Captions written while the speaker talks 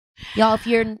Y'all,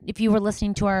 if you were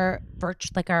listening to our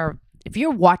if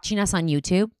you're watching us on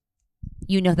YouTube,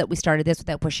 you know that we started this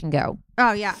without push and go.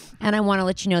 Oh, yeah. And I want to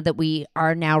let you know that we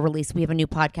are now released. We have a new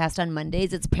podcast on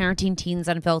Mondays. It's Parenting Teens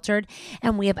Unfiltered.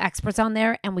 And we have experts on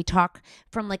there and we talk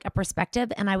from like a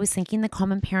perspective. And I was thinking the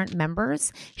common parent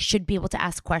members should be able to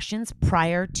ask questions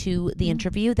prior to the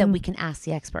interview that we can ask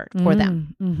the expert for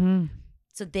them. Mm-hmm.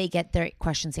 So they get their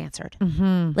questions answered.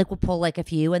 Mm-hmm. Like we'll pull like a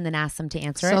few and then ask them to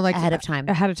answer it ahead of time.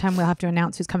 Ahead of time, we'll have to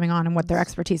announce who's coming on and what their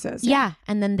expertise is. Yeah.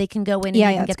 And then they can go in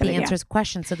and get the answers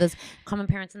questions. So those common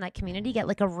parents in that community get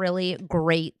like a really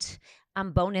great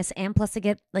bonus. And plus they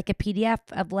get like a PDF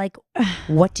of like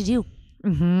what to do.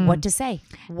 Mm-hmm. What to say,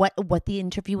 what the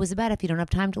interview was about if you don't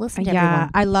have time to listen to everyone.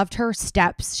 I loved her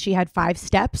steps. She had 5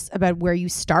 steps about where you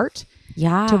start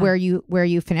to where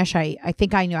you finish. I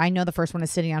think I know the first one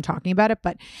is sitting down talking about it,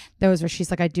 but those where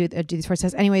she's like, I do these 4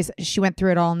 steps. Anyways, she went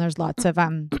through it all and there's lots of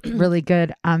really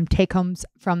good take homes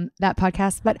from that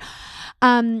podcast. But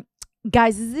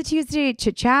guys, this is a Tuesday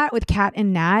Chit Chat with Cat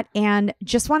and Nat, and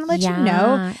just want to let you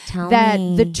know that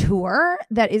the tour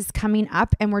that is coming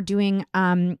up, and we're doing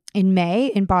in May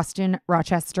in Boston,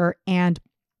 Rochester, and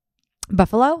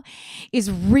Buffalo, is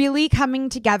really coming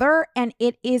together, and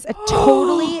it is a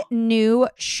totally new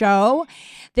show.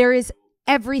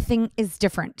 Everything is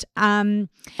different,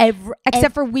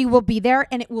 except for we will be there,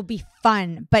 and it will be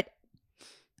fun, but.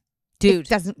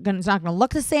 Dude, it's not going to look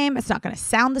the same. It's not going to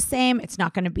sound the same. It's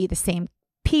not going to be the same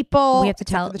people. We have to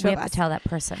tell that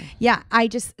person. Yeah, I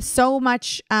just so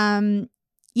much. We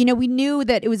knew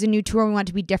that it was a new tour. We wanted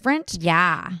to be different.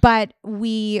 Yeah, but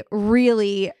we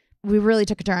really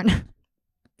took a turn.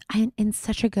 In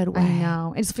such a good way. I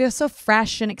know. It feels so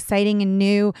fresh and exciting and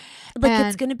new. Like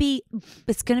it's gonna be.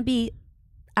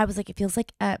 I was like, it feels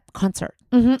like a concert.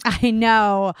 Mm-hmm, I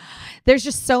know. There's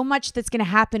just so much that's gonna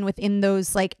happen within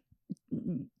those like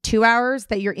 2 hours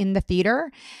that you're in the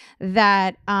theater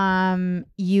that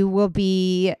you will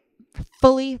be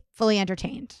fully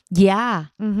entertained. Yeah.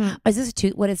 Mm-hmm. Is this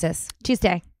what is this?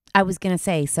 Tuesday. I was gonna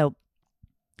say, so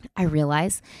I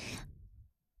realize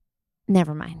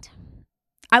never mind.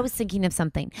 I was thinking of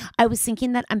something. I was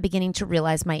thinking that I'm beginning to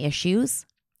realize my issues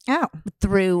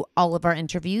through all of our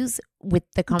interviews with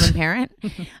the common parent.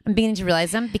 I'm beginning to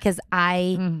realize them because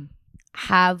I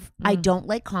don't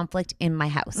like conflict in my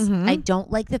house. Mm-hmm. I don't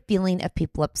like the feeling of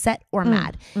people upset or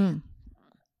mad.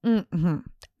 Mm-hmm.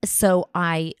 So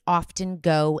I often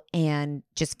go and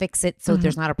just fix it so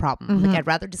there's not a problem. Mm-hmm. Like I'd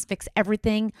rather just fix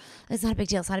everything. It's not a big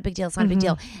deal. It's not a big deal. It's not a big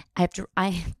deal.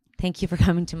 Thank you for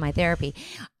coming to my therapy.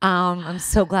 I'm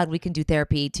so glad we can do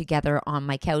therapy together on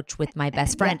my couch with my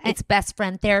best friend. It's Best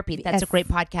Friend Therapy. That's a great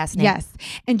podcast name. Yes.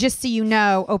 And just so you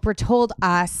know, Oprah told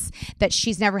us that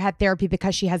she's never had therapy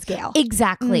because she has Gail.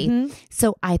 Exactly. Mm-hmm.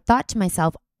 So I thought to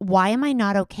myself, why am I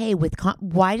not okay with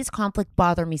why does conflict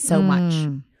bother me so much?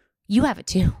 You have it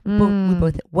too. We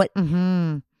both. What?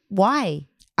 Mm-hmm. Why?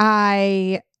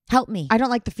 Help me. I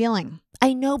don't like the feeling.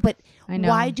 I know, but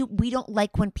why do we don't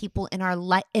like when people in our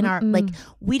like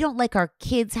we don't like our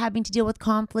kids having to deal with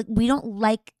conflict. We don't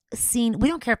like we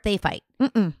don't care if they fight,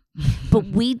 but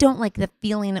we don't like the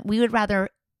feeling that we would rather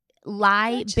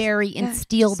lie, bury, and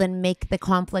steal than make the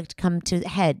conflict come to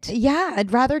head. Yeah,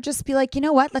 I'd rather just be like, you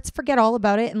know what? Let's forget all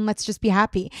about it and let's just be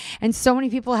happy. And so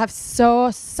many people have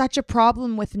such a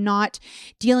problem with not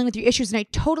dealing with your issues, and I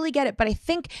totally get it. But I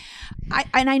think,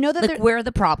 I know that where are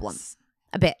the problems?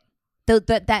 A bit.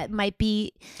 That might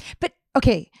be, but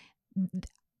okay.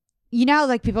 You know,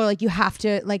 like people are like, you have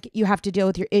to deal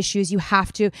with your issues. You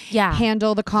have to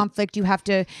handle the conflict. You have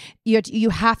to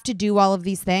do all of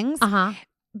these things.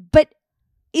 But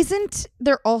isn't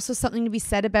there also something to be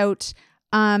said about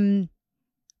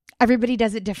everybody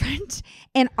does it different,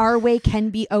 and our way can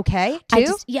be okay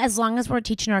too? As long as we're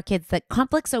teaching our kids that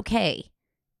conflict's okay,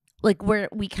 like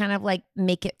we kind of like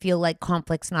make it feel like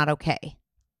conflict's not okay.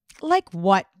 Like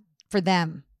what for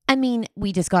them? I mean,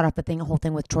 we just got off a whole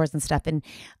thing with chores and stuff, and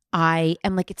I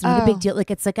am like, it's not a big deal. Like,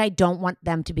 it's like I don't want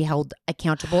them to be held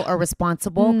accountable or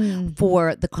responsible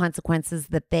for the consequences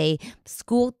that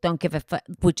school don't give a fuck,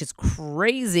 which is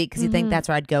crazy because you think that's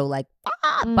where I'd go like,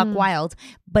 buck wild.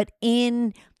 But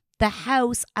in the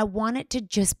house, I want it to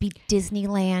just be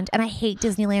Disneyland. And I hate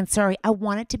Disneyland. Sorry. I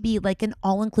want it to be like an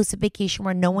all-inclusive vacation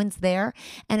where no one's there.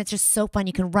 And it's just so fun.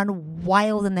 You can run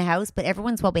wild in the house, but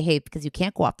everyone's well behaved because you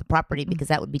can't go off the property because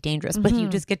that would be dangerous. But you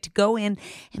just get to go in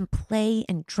and play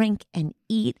and drink and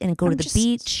eat and go to the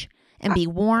beach and be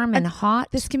warm and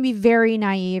hot. This can be very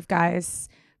naive, guys.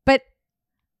 But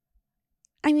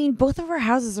I mean, both of our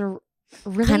houses are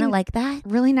really kind of like that.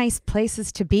 Really nice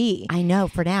places to be. I know,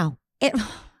 for now.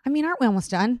 I mean, aren't we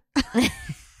almost done?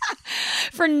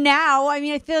 For now, I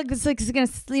mean, I feel like it's going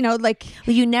to, like.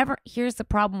 Well, here's the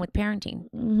problem with parenting.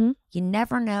 Mm-hmm. You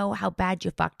never know how bad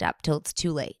you fucked up till it's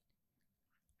too late.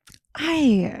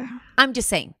 I'm just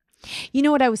saying. You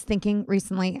know what I was thinking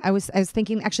recently? I was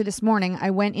thinking actually this morning,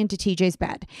 I went into TJ's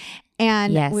bed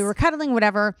and we were cuddling,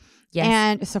 whatever. Yes.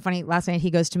 And it's so funny. Last night he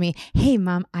goes to me, "Hey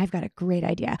mom, I've got a great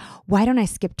idea. Why don't I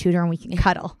skip tutor and we can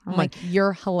cuddle?" I'm like,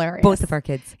 "You're hilarious." Both of our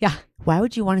kids. Yeah. Why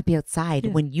would you want to be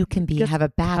outside when you can have a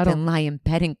bath cuddle. And lie in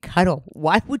bed and cuddle?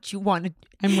 Why would you want to?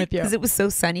 I'm with you. Because it was so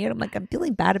sunny. And I'm like, I'm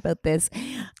feeling bad about this.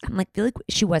 I'm like, feel like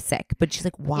she was sick. But she's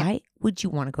like, why would you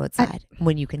want to go outside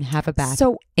when you can have a bath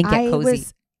and get cozy? I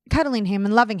was cuddling him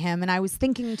and loving him. And I was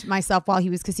thinking to myself while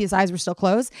because his eyes were still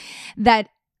closed, that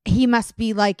he must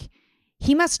be like,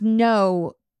 he must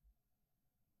know,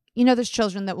 there's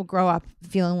children that will grow up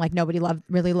feeling like nobody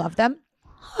really loved them.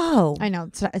 Oh, I know.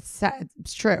 It's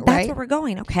true, That's right? where we're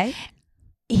going. Okay.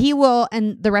 He will,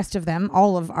 and the rest of them,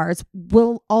 all of ours,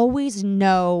 will always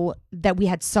know that we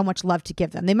had so much love to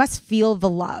give them. They must feel the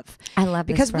love. I love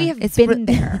this because we have been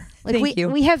there. Like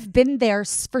we have been there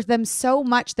for them so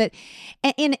much that,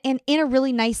 in a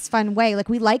really nice, fun way. Like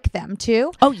we like them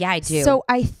too. Oh yeah, I do. So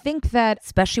I think that,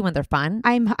 especially when they're fun.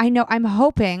 I'm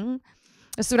hoping.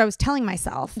 This is what I was telling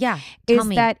myself. Yeah,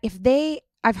 that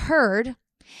I've heard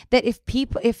that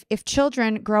if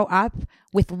children grow up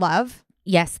with love.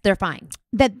 Yes, they're fine.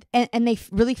 That and they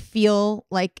really feel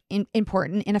like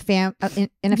important in a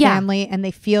family, and they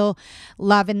feel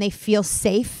love and they feel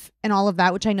safe and all of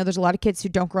that. Which I know there's a lot of kids who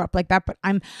don't grow up like that. But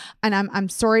I'm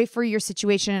sorry for your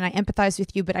situation, and I empathize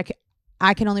with you. But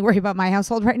I can only worry about my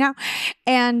household right now,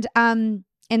 and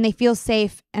they feel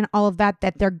safe and all of that.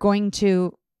 That they're going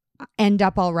to end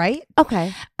up all right.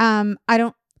 Okay.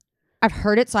 I've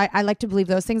heard it, so I like to believe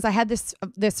those things. I had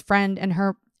this friend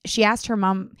and she asked her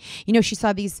mom, she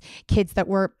saw these kids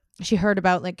she heard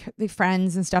about like the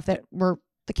friends and stuff the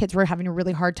kids were having a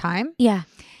really hard time. Yeah.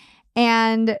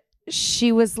 And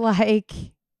she was like,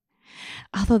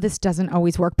 although this doesn't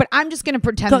always work, but I'm just going to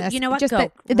pretend this. You know what? Just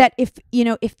that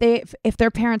if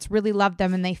their parents really loved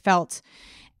them and they felt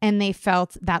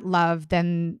that love,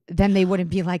 then they wouldn't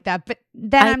be like that. But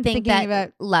then I'm thinking that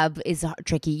about love is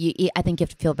tricky. I think you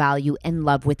have to feel value and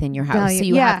love within your house. So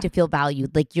you have to feel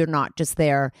valued. Like you're not just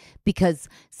there because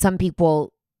some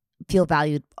people feel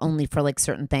valued only for like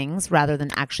certain things rather than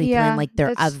actually feeling like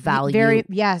they're of value. Very in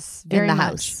the much.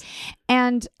 House.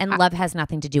 And love has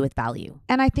nothing to do with value.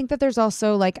 And I think that there's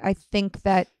also I think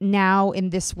that now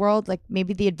in this world, like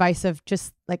maybe the advice of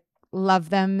just like love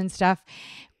them and stuff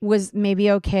was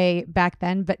maybe okay back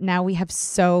then, but now we have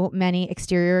so many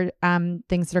exterior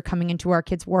things that are coming into our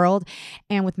kids' world,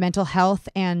 and with mental health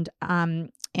and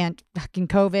fucking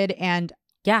COVID and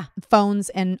phones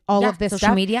and all of this social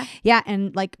stuff. Media. Yeah,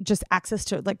 and like just access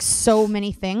to like so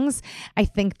many things. I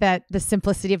think that the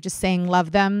simplicity of just saying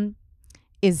love them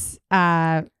is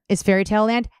fairy tale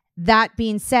land. That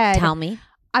being said, tell me.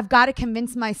 I've got to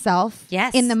convince myself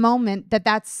in the moment that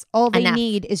that's all they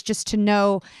need is just to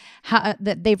know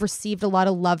that they've received a lot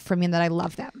of love from me and that I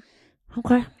love them.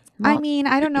 Okay. Well, I mean,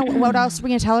 I don't know what else we're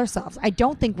going to tell ourselves. I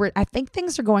think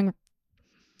things are going,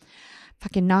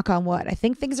 fucking knock on wood. I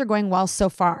think things are going well so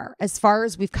far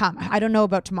as we've come. I don't know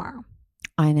about tomorrow.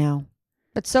 I know.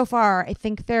 But so far, I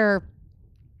think they're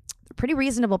pretty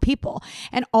reasonable people.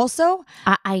 And also,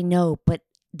 I know, but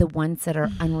the ones that are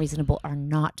unreasonable are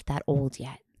not that old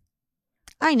yet.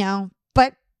 I know,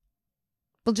 but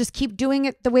we'll just keep doing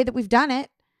it the way that we've done it.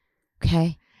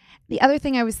 Okay. The other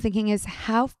thing I was thinking is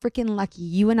how freaking lucky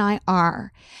you and I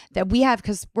are that we have,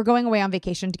 because we're going away on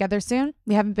vacation together soon.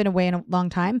 We haven't been away in a long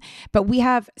time, but we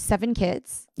have 7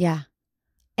 kids. Yeah.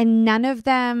 And none of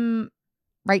them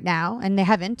right now, and they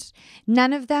haven't,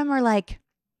 none of them are like,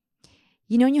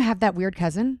 when you have that weird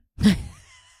cousin?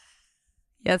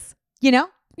 Yes.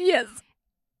 Yes.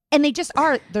 And they just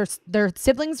are. Their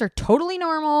siblings are totally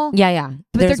normal. Yeah.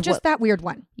 But they're just that weird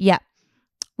one. Yeah.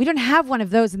 We don't have one of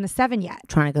those in the 7 yet.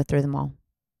 Trying to go through them all.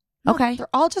 No, okay. They're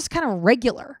all just kind of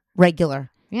regular.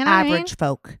 Average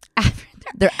folk.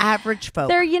 They're average folk.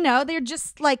 They're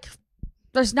just like,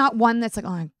 there's not one that's like, oh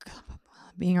my God,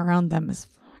 being around them is.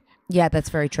 Yeah, that's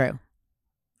very true.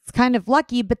 It's kind of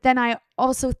lucky, but then I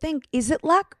also think, is it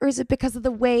luck or is it because of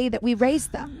the way that we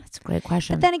raised them? That's a great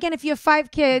question. But then again, if you have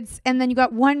 5 kids and then you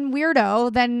got one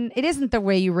weirdo, then it isn't the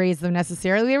way you raised them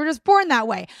necessarily. They were just born that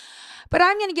way. But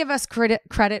I'm going to give us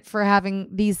credit for having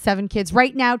these 7 kids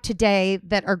right now today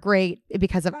that are great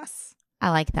because of us.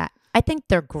 I like that. I think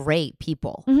they're great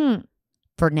people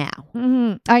for now.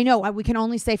 Mm-hmm. I know. We can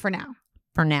only say for now.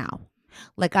 For now.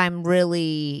 Like I'm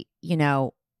really,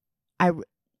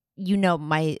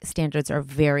 my standards are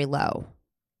very low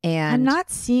And I'm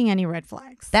not seeing any red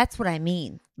flags. That's what I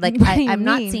mean. Like, What do you I'm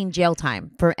not mean? seeing jail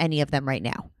time for any of them right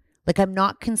now. Like, I'm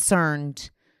not concerned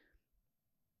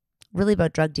really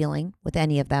about drug dealing with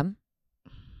any of them.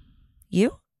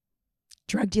 You?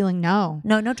 Drug dealing? No.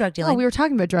 No drug dealing. Oh, we were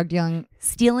talking about drug dealing.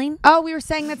 Stealing? Oh, we were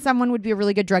saying that someone would be a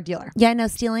really good drug dealer. Yeah, no,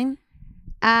 stealing.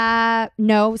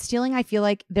 No, stealing. I feel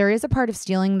like there is a part of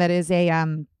stealing that is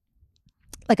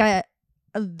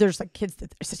there's like kids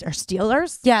that are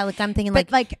stealers. Yeah, like I'm thinking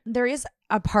but like there is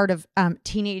a part of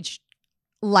teenage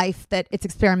life that it's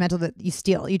experimental, that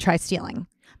you try stealing.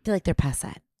 I feel like they're past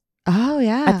that. Oh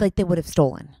yeah. I feel like they would have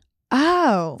stolen.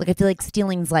 Oh. Like I feel like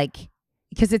stealing's like,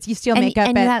 because you steal makeup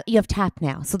and you have tap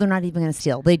now, so they're not even going to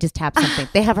steal. They just tap something.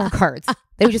 They have our cards.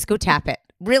 They would just go tap it.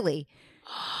 Really.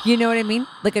 You know what I mean?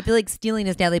 Like I feel like stealing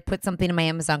is now they put something in my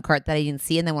Amazon cart that I didn't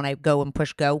see, and then when I go and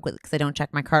push go, because I don't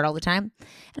check my cart all the time,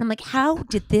 and I'm like, how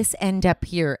did this end up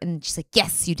here? And she's like,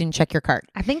 yes, you didn't check your cart.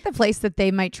 I think the place that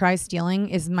they might try stealing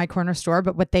is my corner store,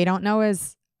 but what they don't know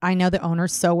is I know the owner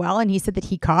so well, and he said that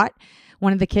he caught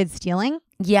one of the kids stealing.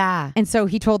 Yeah. And so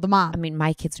he told the mom. I mean,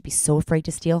 my kids would be so afraid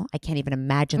to steal. I can't even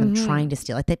imagine them trying to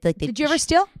steal. I think like Did you ever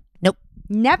steal? Nope.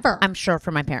 Never. I'm sure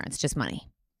for my parents, just money.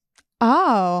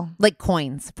 Oh. Like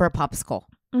coins for a popsicle.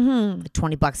 Mm-hmm. Like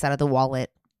 $20 out of the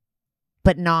wallet.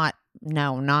 But I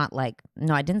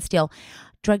didn't steal.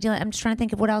 Drug dealing, I'm just trying to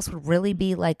think of what else would really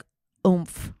be like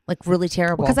oomph, like really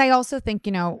terrible. Because I also think,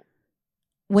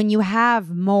 when you have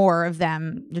more of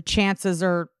them, the chances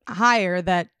are higher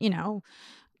that,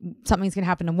 something's going to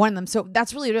happen to one of them. So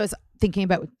that's really what I was thinking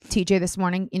about with TJ this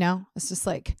morning. It's just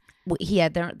like.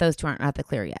 Those two aren't out the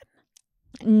clear yet.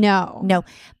 No,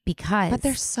 because but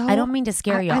they're so. I don't mean to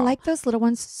scare you. I like those little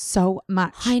ones so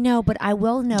much. I know, but I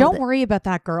will know. Don't worry about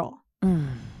that girl.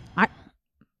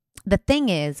 The thing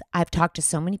is, I've talked to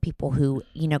so many people who,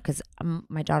 because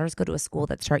my daughters go to a school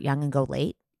that start young and go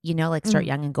late. Like start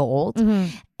young and go old,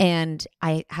 and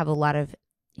I have a lot of,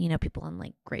 people in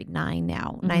like grade 9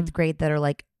 now, ninth grade that are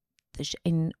like,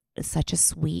 in such a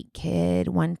sweet kid,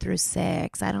 1 through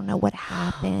 6. I don't know what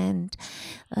happened.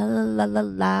 La, la, la,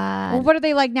 la. Well, what are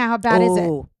they like now? How bad is it?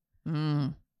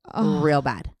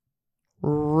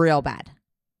 Real bad.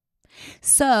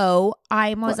 So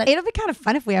I'm always like, it'll be kind of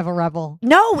fun if we have a rebel.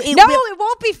 No, it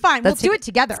won't be fun. We'll do it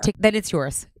together. Then it's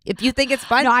yours. If you think it's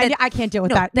fun, no, I can't deal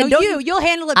with that. No, you'll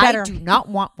handle it better. I do not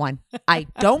want one. I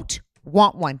don't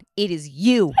want one. It is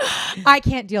you. I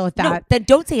can't deal with that. No, then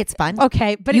don't say it's fun.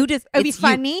 Okay, but it'd be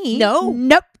funny. No.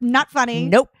 Nope, not funny.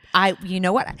 Nope. You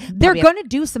know what? They're going to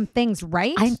do some things,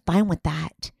 right? I'm fine with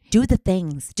that. Do the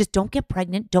things. Just don't get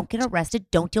pregnant. Don't get arrested.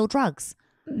 Don't deal drugs.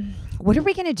 What are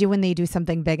we going to do when they do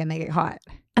something big and they get caught?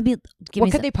 I mean,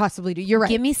 what could they possibly do? You're right.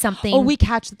 Give me something. Oh, we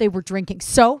catch that they were drinking.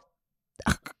 So,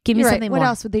 give me something more. What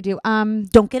else would they do?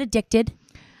 Don't get addicted.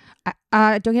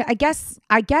 I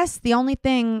guess the only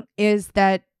thing is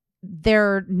that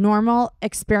their normal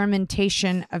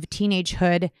experimentation of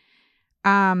teenagehood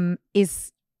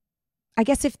is, I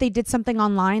guess if they did something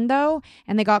online though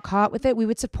and they got caught with it, we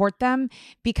would support them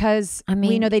because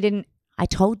we know they didn't. I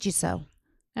told you so.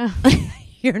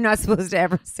 You're not supposed to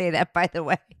ever say that, by the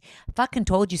way. I fucking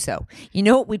told you so. You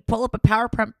know what? We'd pull up a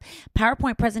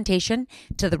PowerPoint presentation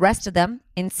to the rest of them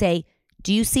and say,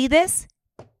 do you see this?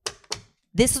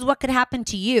 This is what could happen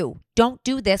to you. Don't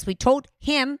do this. We told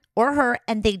him or her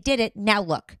and they did it. Now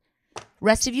look.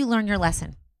 Rest of you learn your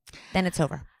lesson. Then it's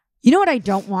over. You know what I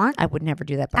don't want? I would never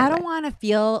do that, by the way. I don't want to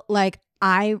feel like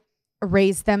I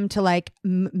raised them to like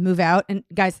move out. And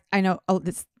guys, I know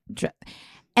this.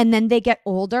 And then they get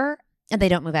older. And they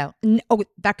don't move out. Oh,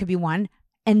 that could be one.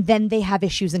 And then they have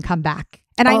issues and come back.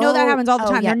 And I know that happens all the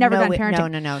time. Yeah. They're never done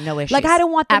parenting. No issues. Like I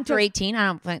don't want them after 18. I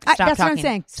don't think. That's what I'm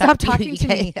saying. Stop talking to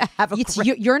me.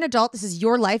 You're an adult. This is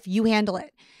your life. You handle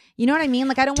it. You know what I mean?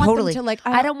 Like I don't want them to like.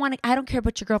 I don't care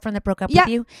about your girlfriend that broke up with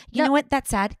you. You know what?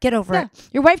 That's sad. Get over it.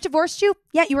 Your wife divorced you.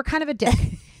 Yeah, you were kind of a dick.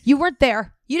 You weren't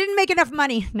there. You didn't make enough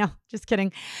money. No, just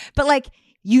kidding. But like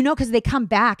because they come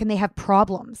back and they have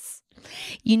problems.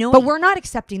 But we're not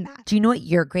accepting that. Do you know what?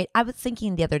 You're great. I was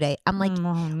thinking the other day, I'm like,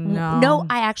 no,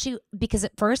 I actually, because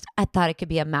at first I thought it could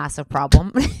be a massive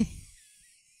problem.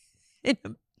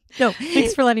 No,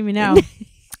 thanks for letting me know.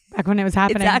 Back when it was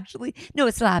happening. It's actually, no,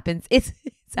 it still happens. It's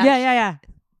actually, yeah.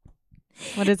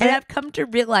 What is it? And I've come to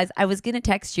realize, I was going to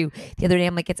text you the other day.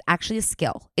 I'm like, it's actually a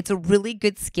skill. It's a really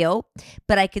good skill,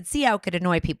 but I could see how it could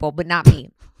annoy people, but not me.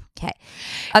 Okay.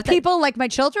 People like my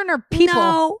children or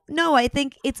people? No, I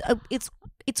think it's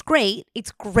great.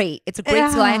 It's great. It's a great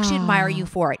skill. I actually admire you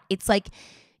for it. It's like,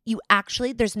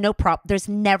 there's no problem. There's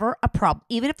never a problem.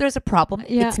 Even if there's a problem,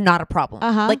 it's not a problem.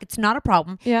 Like it's not a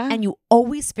problem. Yeah. And you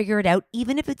always figure it out,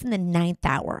 even if it's in the 9th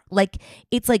hour. Like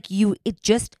it's like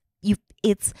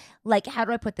it's like, how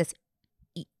do I put this?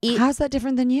 How's that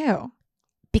different than you?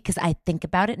 Because I think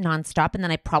about it nonstop and then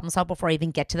I problem solve before I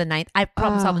even get to the 9th. I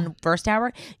problem solve in the first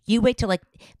hour. You wait till like,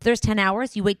 if there's 10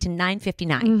 hours, you wait to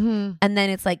 9:59. And then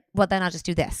it's like, well, then I'll just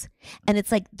do this. And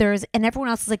it's like, and everyone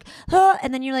else is like, oh,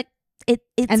 and then you're like, it's.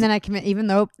 And then I commit, even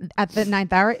though at the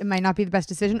 9th hour, it might not be the best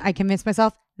decision, I convince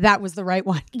myself that was the right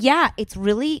one. Yeah, it's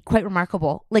really quite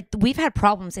remarkable. Like we've had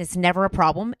problems. It's never a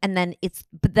problem. And then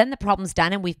but then the problem's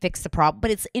done and we fix the problem.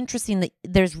 But it's interesting that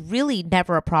there's really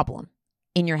never a problem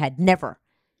in your head. Never.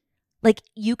 Like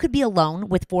you could be alone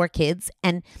with 4 kids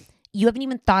and you haven't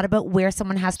even thought about where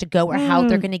someone has to go or how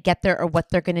they're going to get there or what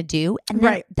they're going to do.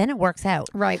 And then it works out.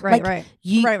 Right.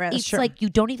 It's like you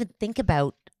don't even think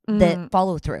about the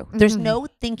follow through. There's no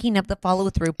thinking of the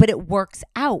follow through, but it works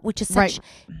out, which is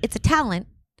it's a talent.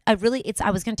 I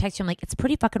was going to text you. I'm like, it's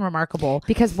pretty fucking remarkable.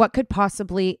 Because what could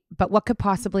possibly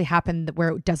happen where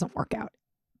it doesn't work out?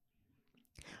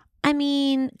 I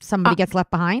mean, somebody gets left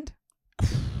behind.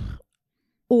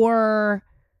 Or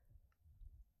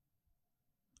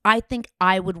I think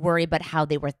I would worry about how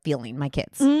they were feeling, my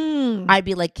kids. I'd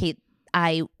be like, Kate,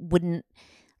 I wouldn't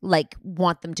like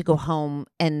want them to go home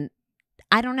and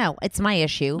I don't know. It's my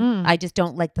issue. I just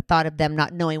don't like the thought of them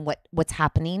not knowing what's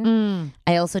happening.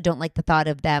 I also don't like the thought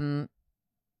of them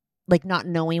like not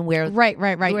knowing where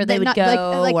where they would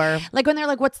go like when they're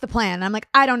like, what's the plan? And I'm like,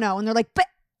 I don't know. And they're like, but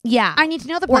yeah, I need to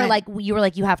know the plan. Or like you were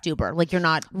like, you have to Uber. Like you're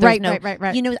not right.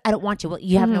 You know, I don't want to. Well,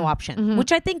 you have no option,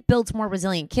 which I think builds more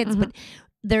resilient kids. But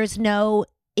there's no,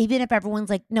 even if everyone's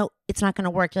like, no, it's not going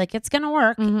to work. You're like, it's going to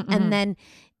work, and then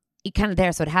you're kind of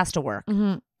there, so it has to work.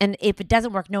 And if it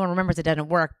doesn't work, no one remembers it doesn't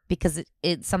work because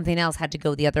it's something else had to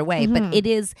go the other way. But it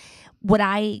is what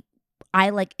I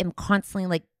like am constantly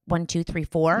like 1, 2, 3,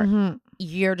 4.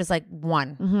 You're just like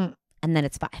 1, and then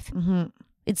it's 5.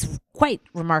 It's quite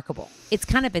remarkable. It's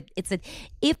kind of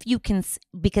if you can,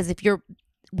 because if you're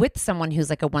with someone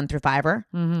who's like a 1 through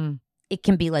 5er, it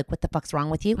can be like, what the fuck's wrong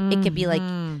with you? It can be like,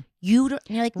 you're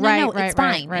like, no, it's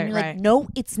fine. And you're like, no,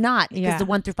 it's not, because the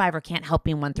 1 through 5er can't help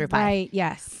me in 1 through 5. Right.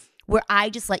 Yes. Where I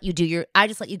just let you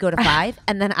go to 5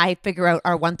 and then I figure out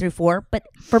our 1 through 4, but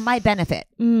for my benefit,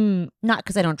 not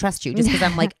because I don't trust you, just because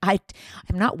I'm like, I'm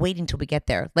not waiting till we get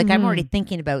there. Like I'm already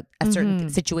thinking about a certain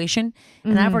situation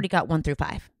and I've already got 1 through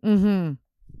 5.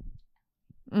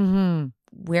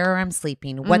 Where I'm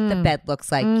sleeping, what the bed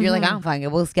looks like. You're like, I'm fine.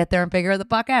 We'll just get there and figure the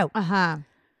fuck out.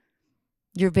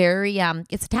 You're very,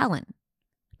 it's a talent.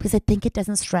 Because I think it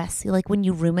doesn't stress. Like when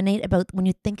you ruminate when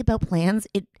you think about plans,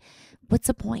 what's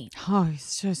the point? Oh,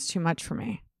 it's just too much for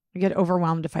me. I get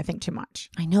overwhelmed if I think too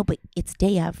much. I know, but it's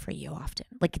day of for you often.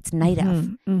 Like it's night of.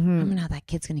 I don't know how that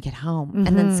kid's going to get home.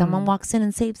 And then someone walks in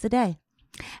and saves the day.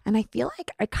 And I feel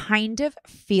like I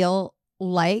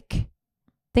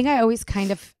always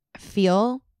kind of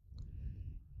feel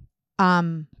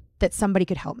that somebody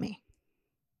could help me.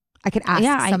 I could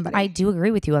ask somebody. I do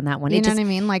agree with you on that one. You know what I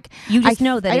mean? Like you just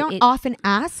know that I don't often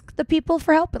ask the people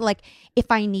for help, but like if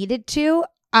I needed to,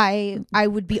 I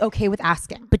would be okay with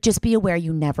asking. But just be aware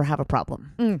you never have a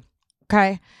problem.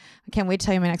 Okay. I can't wait to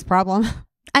tell you my next problem.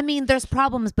 I mean, there's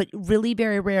problems, but really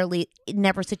very rarely,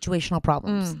 never situational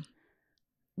problems.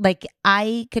 Like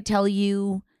I could tell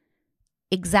you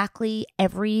exactly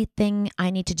everything I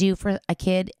need to do for a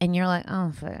kid, and you're like,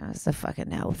 oh, it's a fucking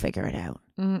no, we'll figure it out.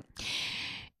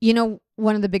 You know,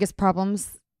 one of the biggest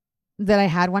problems that I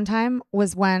had one time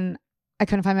was when I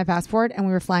couldn't find my passport and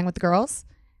we were flying with the girls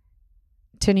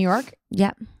to New York.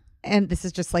 Yep. And this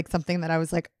is just like something that I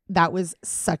was like, that was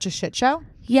such a shit show.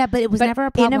 Yeah, but it was never a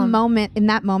problem. In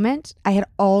that moment, I had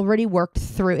already worked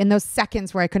through, in those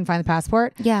seconds where I couldn't find the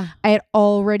passport. Yeah. I had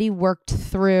already worked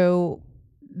through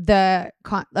I'd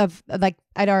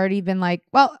already been like,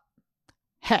 well,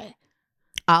 hey,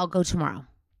 I'll go tomorrow.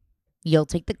 You'll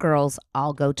take the girls.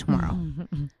 I'll go tomorrow.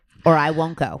 Or I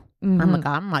won't go. I'm like,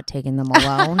 I'm not taking them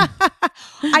alone.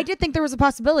 I did think there was a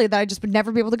possibility that I just would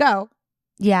never be able to go.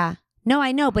 Yeah. No,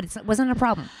 I know, but it wasn't a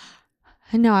problem.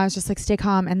 No, I was just like, stay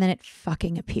calm. And then it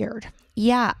fucking appeared.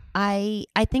 Yeah. I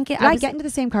think Did I get into the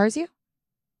same car as you?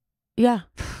 Yeah.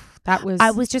 I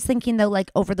was just thinking though,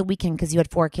 like over the weekend, because you had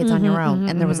 4 kids on your own,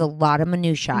 and there was a lot of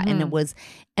minutia, and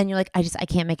you're like, I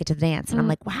can't make it to the dance, and I'm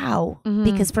like, wow,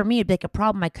 because for me it'd be like a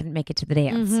problem I couldn't make it to the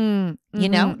dance, you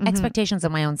know, expectations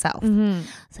of my own self.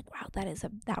 It's like, wow,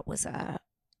 that was a,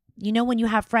 you know, when you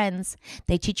have friends,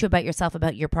 they teach you about yourself,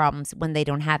 about your problems when they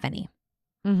don't have any.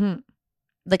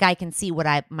 Like I can see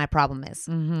what my problem is.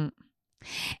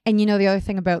 And you know, the other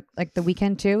thing about like the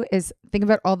weekend too is think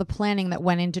about all the planning that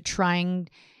went into trying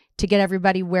to get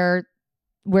everybody where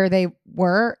they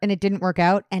were, and it didn't work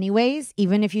out anyways,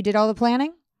 even if you did all the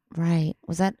planning. Right.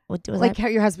 Was that like how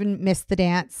your husband missed the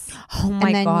dance? Oh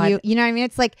my God. You know what I mean?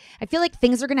 It's like, I feel like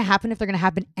things are going to happen if they're going to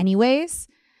happen anyways.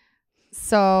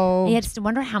 So I just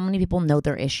wonder how many people know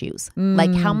their issues.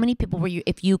 Like how many people were you,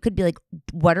 if you could be like,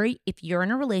 if you're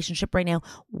in a relationship right now,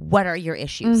 what are your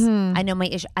issues? I know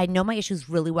my issues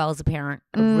really well as a parent.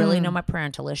 I really know my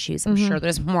parental issues. I'm sure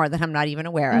there's more that I'm not even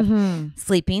aware of.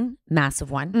 Sleeping, massive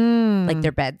one. Like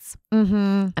their beds.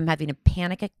 I'm having a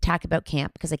panic attack about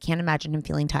camp because I can't imagine him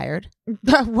feeling tired.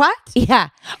 What? Yeah.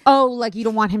 Oh, like you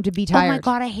don't want him to be tired. Oh my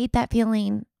God, I hate that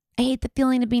feeling. I hate the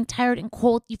feeling of being tired and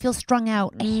cold. You feel strung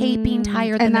out. I hate being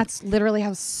tired. And that's literally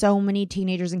how so many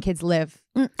teenagers and kids live.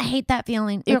 I hate that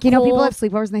feeling. Like, you know, people have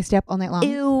sleepovers and they stay up all night long.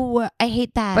 Ew, I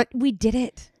hate that. But we did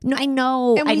it. No, I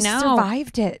know. And we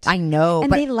survived it. I know.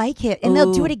 And they like it. And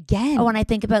they'll do it again. Oh, and I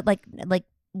think about like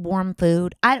warm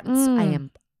food. I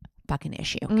am fucking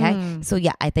issue. Okay. So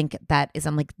yeah, I think that is,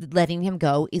 I'm like, letting him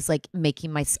go is like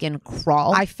making my skin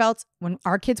crawl. I felt when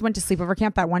our kids went to sleepover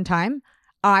camp that one time,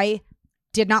 I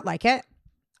did not like it.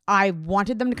 I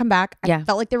wanted them to come back. I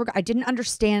felt like I didn't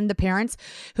understand the parents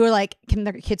who were like,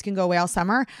 their kids can go away all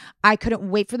summer. I couldn't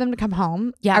wait for them to come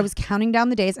home. Yeah. I was counting down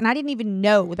the days and I didn't even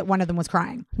know that one of them was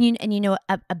crying. And you know,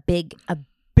 a big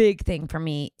thing for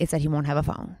me is that he won't have a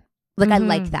phone. Like I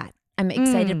like that. I'm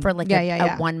excited for like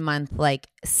a 1 month like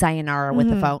sayonara with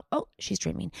the phone. Oh, she's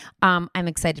dreaming. I'm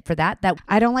excited for that.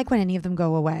 I don't like when any of them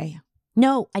go away.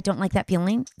 No, I don't like that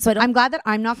feeling. So I'm glad that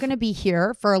I'm not going to be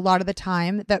here for a lot of the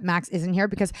time that Max isn't here,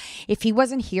 because if he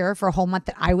wasn't here for a whole month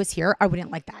that I was here, I wouldn't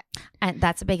like that. And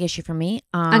that's a big issue for me.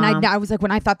 And I was like,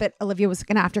 when I thought that Olivia was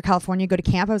going to, after California, go to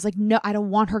camp, I was like, no, I don't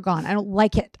want her gone. I don't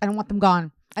like it. I don't want them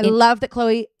gone. I love that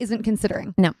Chloe isn't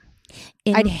considering. No.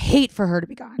 I'd hate for her to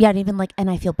be gone. Yeah, and even like,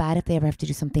 and I feel bad if they ever have to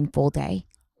do something full day.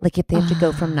 Like if they have to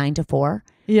go from 9 to 4,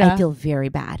 I feel very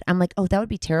bad. I'm like, oh, that would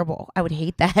be terrible. I would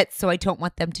hate that. So I don't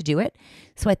want them to do it.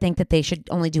 So I think that they should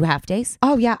only do half days.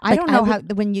 Oh yeah. I don't know how,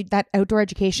 when you, that outdoor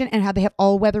education and how they have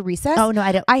all weather recess. Oh no,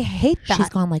 I don't. I hate that. She's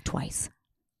gone like twice.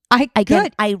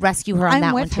 I rescue her on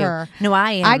that one too. Her. No,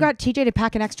 I am. I got TJ to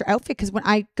pack an extra outfit because when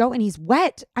I go and he's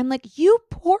wet, I'm like, you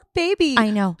poor baby.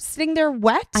 I know. Sitting there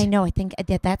wet. I know. I think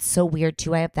that's so weird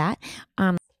too. I have that.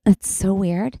 It's so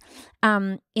weird.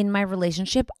 In my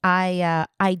relationship, I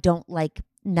don't like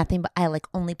nothing, but I like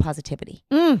only positivity.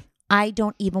 I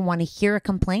don't even want to hear a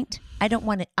complaint. I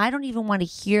don't even want to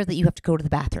hear that you have to go to the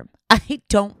bathroom. I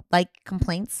don't like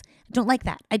complaints. I don't like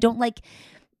that. I don't like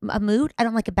a mood. I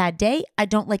don't like a bad day. I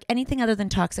don't like anything other than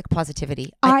toxic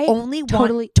positivity. I only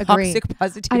totally want toxic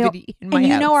positivity in my house.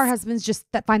 And you know, our husbands just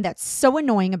find that so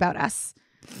annoying about us.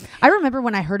 I remember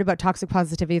when I heard about toxic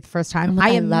positivity the first time, I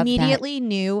immediately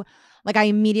knew that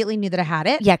I had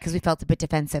it. Yeah, because we felt a bit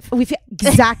defensive.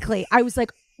 Exactly. I was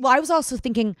like, well, I was also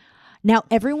thinking, now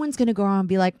everyone's going to go around and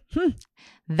be like,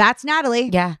 that's Natalie.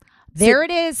 Yeah. There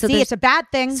it is. So see, it's a bad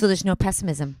thing. So there's no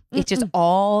pessimism. It's just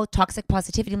all toxic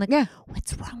positivity. I'm like,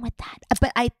 what's wrong with that?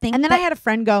 But I think I had a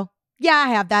friend go, yeah, I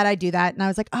have that. I do that. And I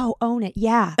was like, oh, own it.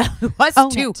 Yeah. Us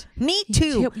too. Me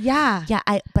too. Yeah. Yeah.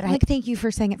 Thank you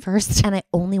for saying it first. And I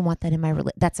only want that in my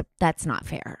relationship. That's not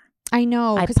fair. I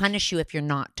know. I punish you if you're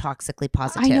not toxically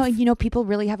positive. I know. You know, people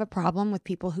really have a problem with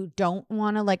people who don't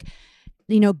want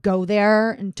to go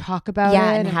there and talk about it.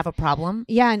 Yeah, and have a problem.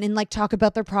 Yeah, and talk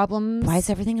about their problems. Why is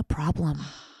everything a problem?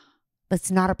 It's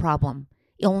not a problem.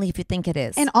 Only if you think it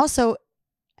is. And also,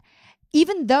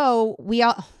 even though we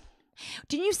all...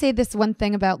 Didn't you say this one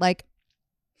thing about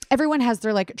everyone has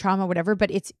their trauma, whatever,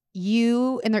 but it's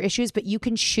you and their issues, but you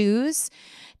can choose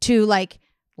to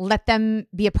let them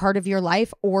be a part of your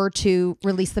life or to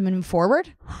release them and move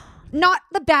forward? Not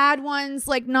the bad ones,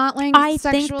 not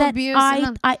sexual abuse.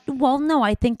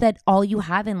 I think that all you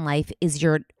have in life is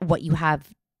what you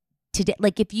have today.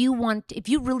 If you want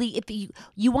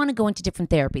to go into different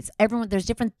therapies, there's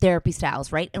different therapy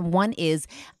styles, right? And one is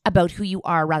about who you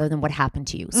are rather than what happened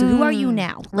to you. So who are you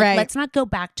now? Right. Let's not go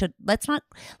back to, let's not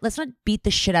beat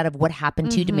the shit out of what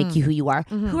happened to you to make you who you are.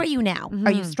 Who are you now?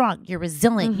 Are you strong? You're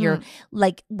resilient. You're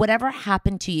whatever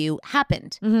happened to you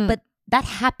happened, but that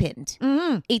happened.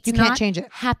 It's you can't change it.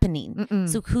 Happening.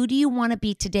 So who do you want to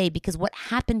be today? Because what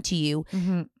happened to you,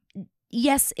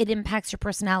 yes, it impacts your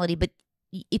personality, but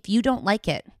if you don't like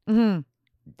it,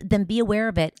 then be aware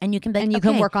of it, and you can you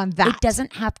can work on that. It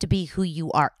doesn't have to be who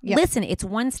you are. Yep. Listen, it's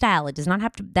one style. It does not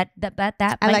have to that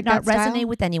might not resonate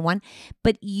with anyone,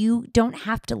 but you don't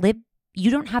have to live. You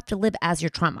don't have to live as your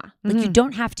trauma. You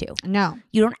don't have to. No,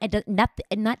 you don't.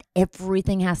 Not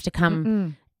everything has to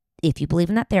come. if you believe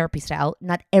in that therapy style,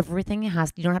 not everything you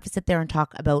don't have to sit there and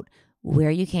talk about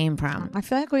where you came from. I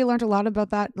feel like we learned a lot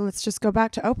about that. Let's just go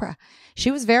back to Oprah.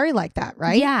 She was very like that,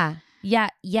 right? Yeah. Yeah.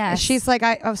 Yes. She's like,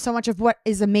 so much of what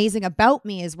is amazing about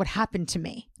me is what happened to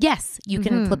me. Yes. You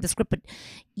can flip the script, but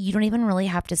you don't even really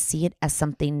have to see it as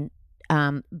something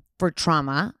for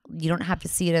trauma. You don't have to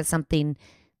see it as something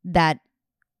that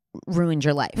ruined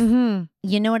your life.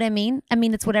 You know what I mean? I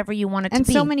mean, it's whatever you want it to be. And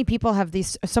so many people have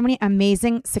so many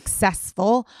amazing,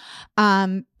 successful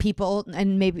people,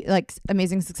 and maybe like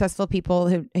amazing, successful people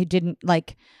who didn't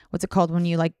like, what's it called when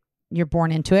you like, you're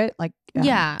born into it? Like,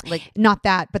 like not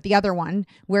that, but the other one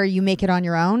where you make it on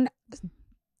your own.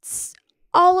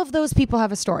 All of those people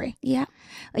have a story. Yeah.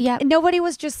 And nobody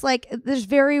was just like, there's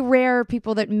very rare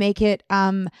people that make it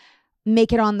on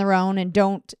their own and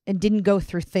didn't go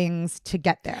through things to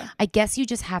get there. I guess you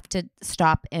just have to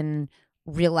stop and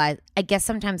realize, I guess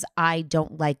sometimes I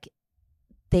don't like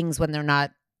things when they're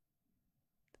not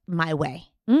my way.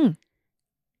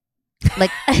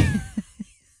 Like,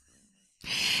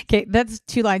 okay, that's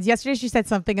 2 lines. Yesterday she said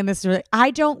something and this is really,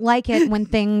 I don't like it when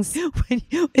things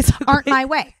aren't my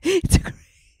way.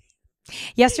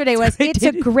 Yesterday was, it's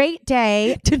a great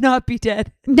day to not be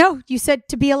dead. No, you said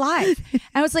to be alive.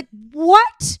 I was like,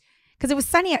 what? Because it was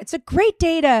sunny out. It's a great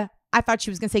day I thought she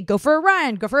was going to say, go for a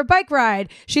run, go for a bike ride.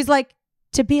 She's like,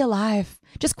 to be alive.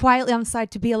 Just quietly on the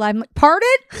side, to be alive. I'm like, pardon?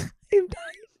 I'm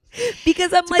dying.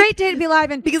 Because I'm it's a great day to be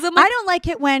alive. And because I'm like, I don't like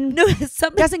it when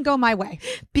it doesn't go my way.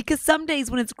 Because some days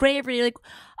when it's gray every day, you're like,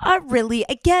 oh, really?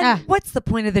 Again, what's the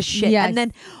point of this shit? Yes. And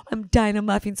then I'm dying, I'm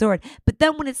laughing so hard. But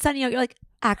then when it's sunny out, you're like,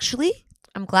 actually,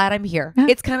 I'm glad I'm here.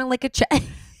 It's kind of like a check.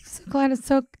 So glad it's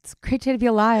a great day to be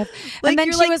alive. Like, and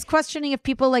then she was questioning if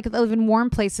people like that live in warm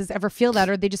places ever feel that,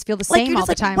 or they just feel the same all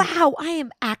the time. Wow, I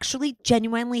am actually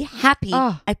genuinely happy.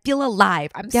 I feel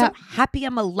alive. I'm so happy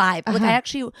I'm alive. Like I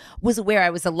actually was aware I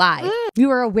was alive. You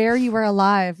were aware you were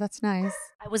alive. That's nice.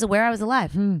 I was aware I was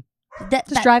alive.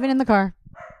 Just driving in the car.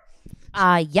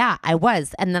 Yeah, I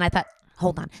was. And then I thought,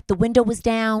 hold on. The window was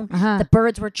down. The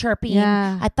birds were chirping.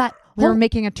 Yeah. I thought, we were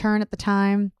making a turn at the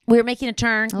time. We were making a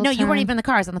turn. No, you weren't even in the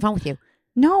car. I was on the phone with you.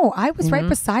 No, I was right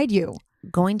beside you.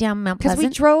 Going down Mount Pleasant?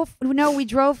 Because we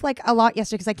drove like a lot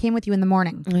yesterday because I came with you in the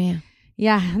morning. Oh, yeah.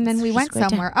 Yeah, and then we went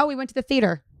somewhere. Oh, we went to the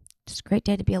theater. Just a great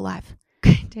day to be alive.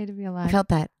 Great day to be alive. I felt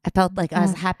that. I felt like I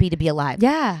was happy to be alive.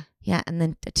 Yeah. Yeah, and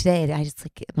then today I just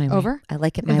like it my way. Over? I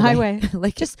like it my way.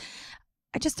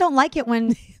 I just don't like it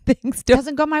when things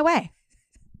doesn't go my way.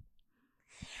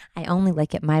 I only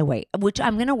like it my way, which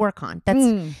I'm going to work on.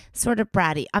 That's sort of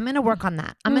bratty. I'm going to work on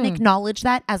that. I'm going to acknowledge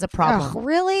that as a problem. Oh,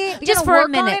 really? Just for a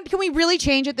minute. Can we really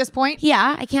change at this point?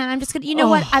 Yeah, I can. I'm just going to, you know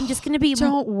what? I'm just going to be.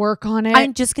 Don't work on it.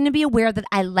 I'm just going to be aware that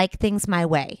I like things my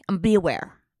way. Be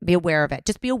aware. Be aware of it.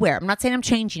 Just be aware. I'm not saying I'm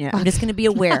changing it. I'm just going to be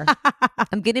aware.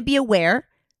 I'm going to be aware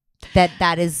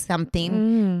that is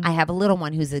something. I have a little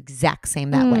one who's the exact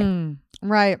same that way.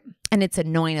 Right. And it's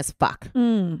annoying as fuck.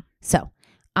 So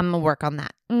I'm going to work on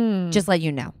that. Just let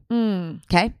you know.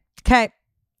 Okay? Okay.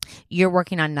 You're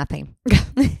working on nothing.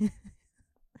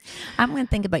 I'm going to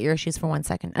think about your issues for 1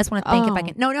 second. I just want to think if I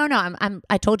can. No.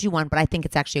 I told you one, but I think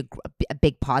it's actually a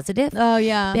big positive. Oh,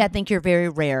 yeah. I think you're very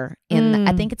rare.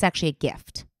 I think it's actually a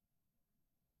gift.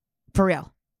 For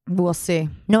real. We'll see.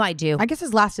 No, I do. I guess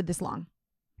it's lasted this long.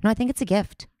 No, I think it's a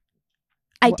gift.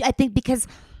 I think because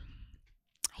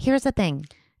here's the thing.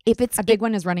 If it's a big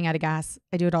one is running out of gas.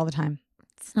 I do it all the time.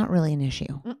 It's not really an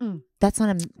issue. That's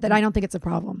not that I don't think it's a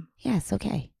problem. Yeah, it's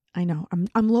okay. I know.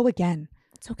 I'm low again.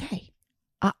 It's okay.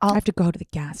 I have to go to the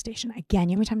gas station again.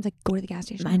 You know how many times I go to the gas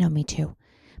station? I know, me too.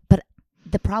 But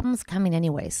the problem's coming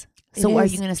anyways. So are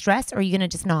you going to stress or are you going to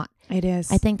just not? It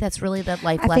is. I think that's really the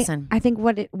life lesson. I think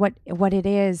what it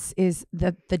is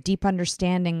the deep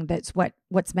understanding that's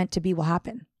what's meant to be will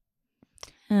happen.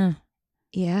 Yeah.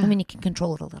 I mean, you can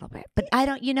control it a little bit, but I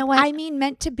don't, you know what? I mean,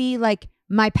 meant to be like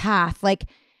my path. Like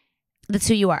that's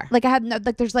who you are. Like I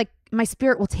have there's like my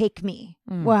spirit will take me.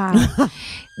 Wow.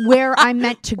 Where I'm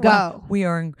meant to go. Wow. We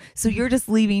are. So you're just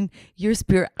leaving your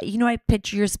spirit. You know, I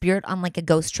picture your spirit on like a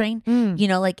ghost train, you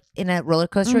know, like in a roller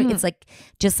coaster. It's like,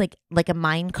 just like a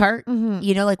mine cart,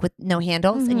 you know, like with no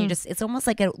handles. And it's almost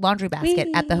like a laundry basket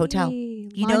at the hotel.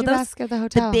 You know those? Basket at the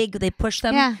hotel. They push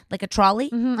them like a trolley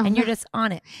and you're just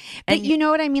on it. And but you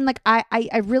know what I mean? Like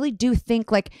I really do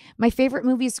think like my favorite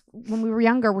movies when we were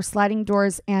younger were Sliding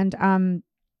Doors and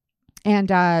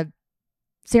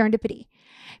Serendipity,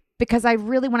 because I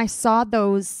really, when I saw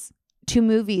those two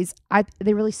movies,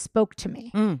 they really spoke to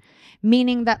me,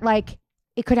 meaning that like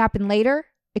it could happen later,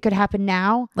 it could happen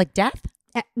now, like death.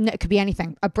 No, it could be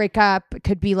anything. A breakup. It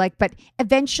could be like, but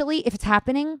eventually if it's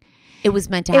happening, it was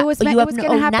meant to happen. It was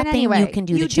going to happen anyway. You can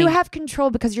do. You do have control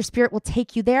because your spirit will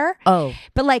take you there. Oh,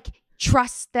 but like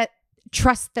trust that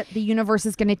the universe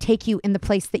is going to take you in the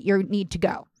place that you need to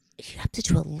go. You have to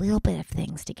do a little bit of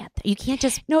things to get there. You can't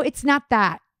just. No, it's not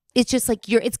that. It's just like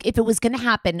if it was going to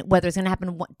happen, whether it's going to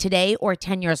happen today or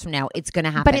 10 years from now, it's going to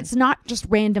happen. But it's not just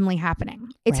randomly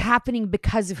happening. It's happening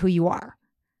because of who you are.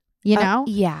 You know?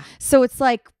 Yeah. So it's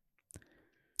like,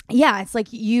 it's like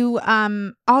you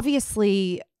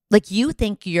obviously. Like you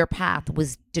think your path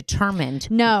was determined.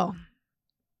 No,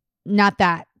 not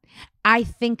that. I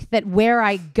think that where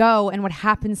I go and what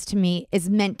happens to me is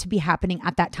meant to be happening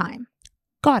at that time.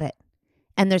 Got it.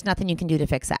 And there's nothing you can do to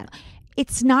fix that.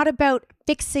 It's not about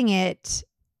fixing it.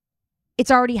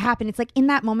 It's already happened. It's like in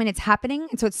that moment it's happening.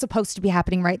 And so it's supposed to be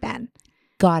happening right then.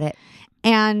 Got it.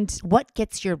 And what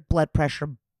gets your blood pressure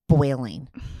boiling?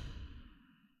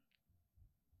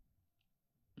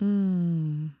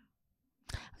 I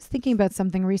was thinking about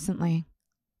something recently.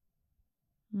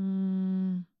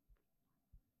 You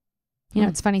know,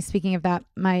 it's funny. Speaking of that,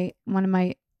 one of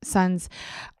my sons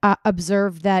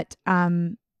observed that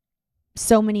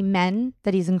so many men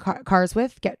that he's in cars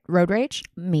with get road rage.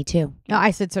 Me too. No, I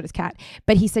said so does Cat,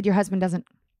 but he said your husband doesn't.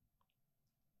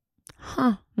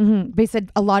 Huh? But he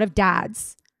said a lot of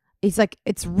dads. He's like,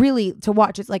 it's really to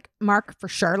watch. It's like Mark for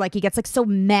sure. Like he gets like so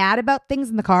mad about things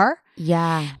in the car.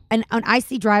 Yeah. And I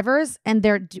see drivers and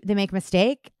they make a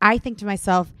mistake. I think to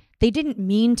myself, they didn't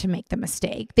mean to make the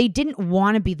mistake. They didn't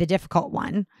want to be the difficult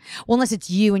one. Well, unless it's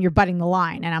you and you're butting the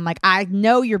line. And I'm like, I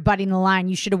know you're butting the line.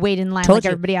 You should have waited in line like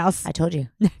everybody else. I told you.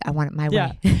 I want it my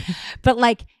way. But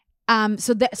like,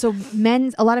 so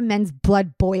a lot of men's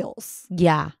blood boils.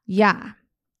 Yeah. Yeah.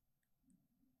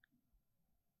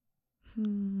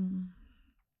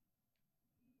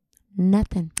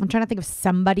 Nothing. I'm trying to think of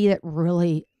somebody that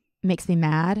really makes me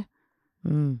mad.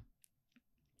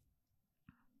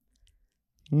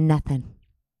 Nothing.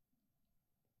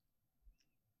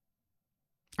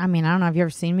 I mean, I don't know. Have you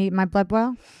ever seen my blood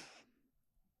boil?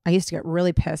 I used to get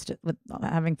really pissed with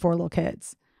having 4 little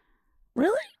kids.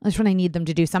 Really? That's when I need them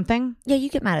to do something. Yeah, you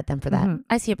get mad at them for that.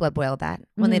 I see a blood boil at that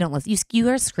when they don't listen. You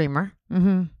are a screamer.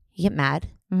 You get mad.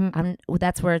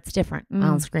 That's where it's different. I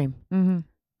don't scream. I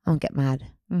don't get mad.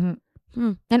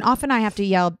 And often I have to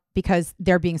yell because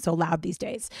they're being so loud these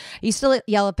days. I used to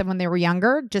yell at them when they were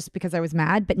younger just because I was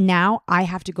mad. But now I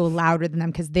have to go louder than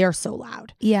them because they're so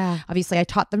loud. Yeah. Obviously, I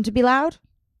taught them to be loud.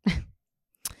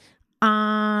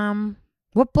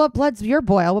 What blood's your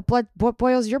boil? What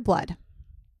boils your blood?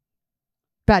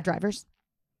 Bad drivers.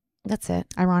 That's it.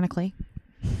 Ironically.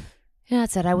 Yeah,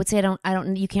 that's it. I would say I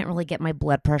don't, you can't really get my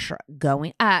blood pressure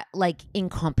going. Like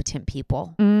incompetent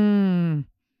people.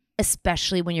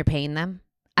 Especially when you're paying them.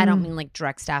 I don't mean like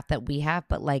direct staff that we have,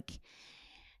 but like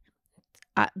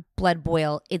blood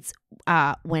boil. It's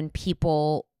when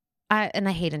people, and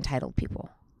I hate entitled people.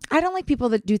 I don't like people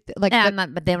that do but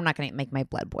they're not going to make my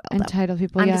blood boil. Entitled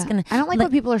people. I'm just gonna. I don't like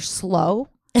when people are slow.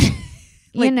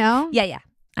 You know? Yeah.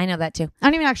 I know that too. I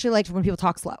don't even actually like when people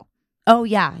talk slow. Oh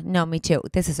yeah, no, me too.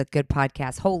 This is a good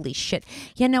podcast. Holy shit.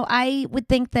 I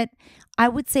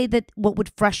would say that what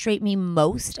would frustrate me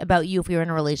most about you if we were in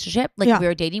a relationship, like if we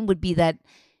were dating, would be that,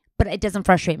 but it doesn't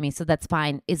frustrate me, so that's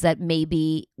fine, is that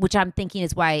maybe, which I'm thinking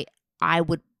is why I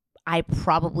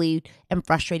probably am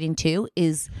frustrating too,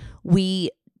 is we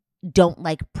don't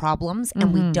like problems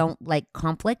and we don't like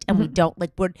conflict and we don't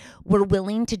like, we're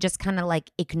willing to just kind of like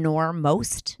ignore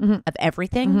most of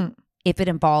everything. If it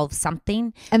involves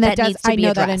something and that needs to be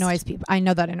addressed. I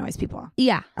know that annoys people.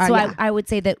 Yeah. So I would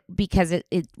say that because it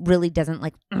really doesn't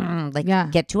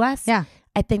get to us. Yeah.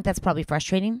 I think that's probably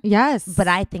frustrating. Yes. But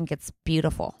I think it's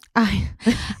beautiful. I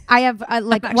have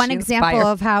like one example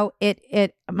of how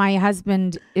my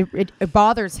husband, it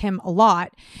bothers him a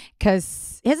lot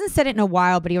because he hasn't said it in a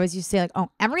while, but he always used to say like,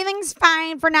 oh, everything's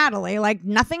fine for Natalie. Like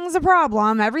nothing's a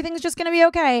problem. Everything's just going to be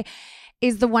okay.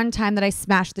 Is the one time that I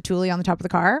smashed the Thule on the top of the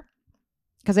car.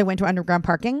 Because I went to underground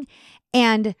parking,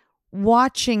 and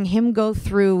watching him go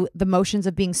through the motions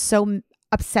of being so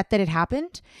upset that it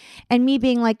happened, and me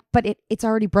being like, but it's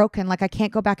already broken. Like I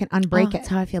can't go back and unbreak it. That's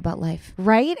how I feel about life.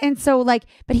 Right. And so like,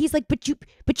 but he's like, but you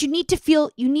need to feel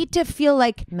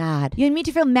like mad. You need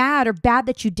to feel mad or bad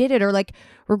that you did it, or like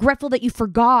regretful that you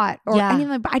forgot or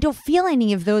anything. But I don't feel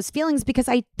any of those feelings because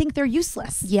I think they're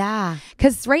useless. Yeah.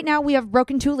 Because right now we have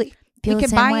broken Thule. We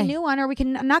can buy a new one or we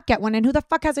can not get one. And who the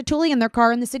fuck has a Thule in their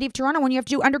car in the city of Toronto when you have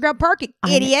to do underground parking?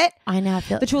 Idiot. I know.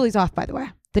 The Thule's off, by the way.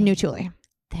 The new Thule.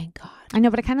 Thank God. I know,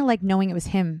 but I kind of like knowing it was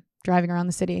him driving around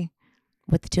the city.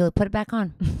 With the Thule. Put it back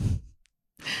on.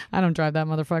 I don't drive that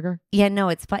motherfucker. Yeah, no,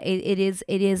 it's fun. It is.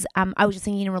 I was just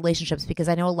thinking in relationships because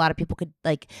I know a lot of people could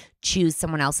like choose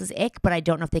someone else's ick, but I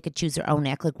don't know if they could choose their own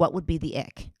ick. Like, what would be the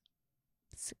ick?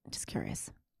 Just curious.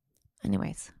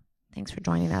 Anyways, thanks for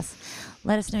joining us.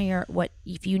 Let us know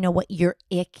if you know what your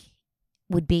ick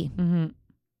would be. Mm-hmm.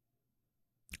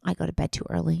 I go to bed too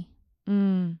early.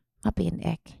 I'll be an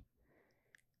ick.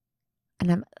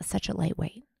 And I'm such a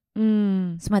lightweight. So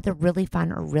I'm either really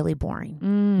fun or really boring.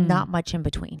 Not much in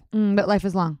between. But life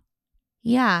is long.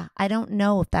 Yeah. I don't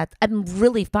know if I'm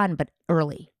really fun, but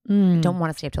early. I don't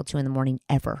want to stay up till 2 a.m.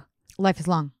 ever. Life is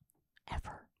long.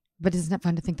 Ever. But isn't it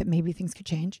fun to think that maybe things could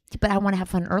change? But I want to have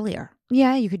fun earlier.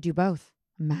 Yeah, you could do both.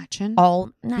 Imagine.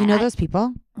 You know those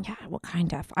people? Yeah, well,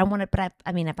 kind of. I want to, but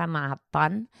I mean, if I'm going to have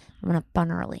fun, I want to have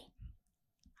fun early.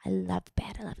 I love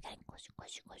bed. I love getting cozy.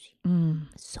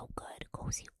 It's so good.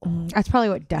 Cozy. That's probably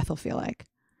what death will feel like.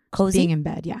 Cozy? Being in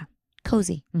bed, yeah.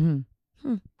 Cozy.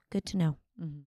 Mm-hmm. Good to know. Mm-hmm.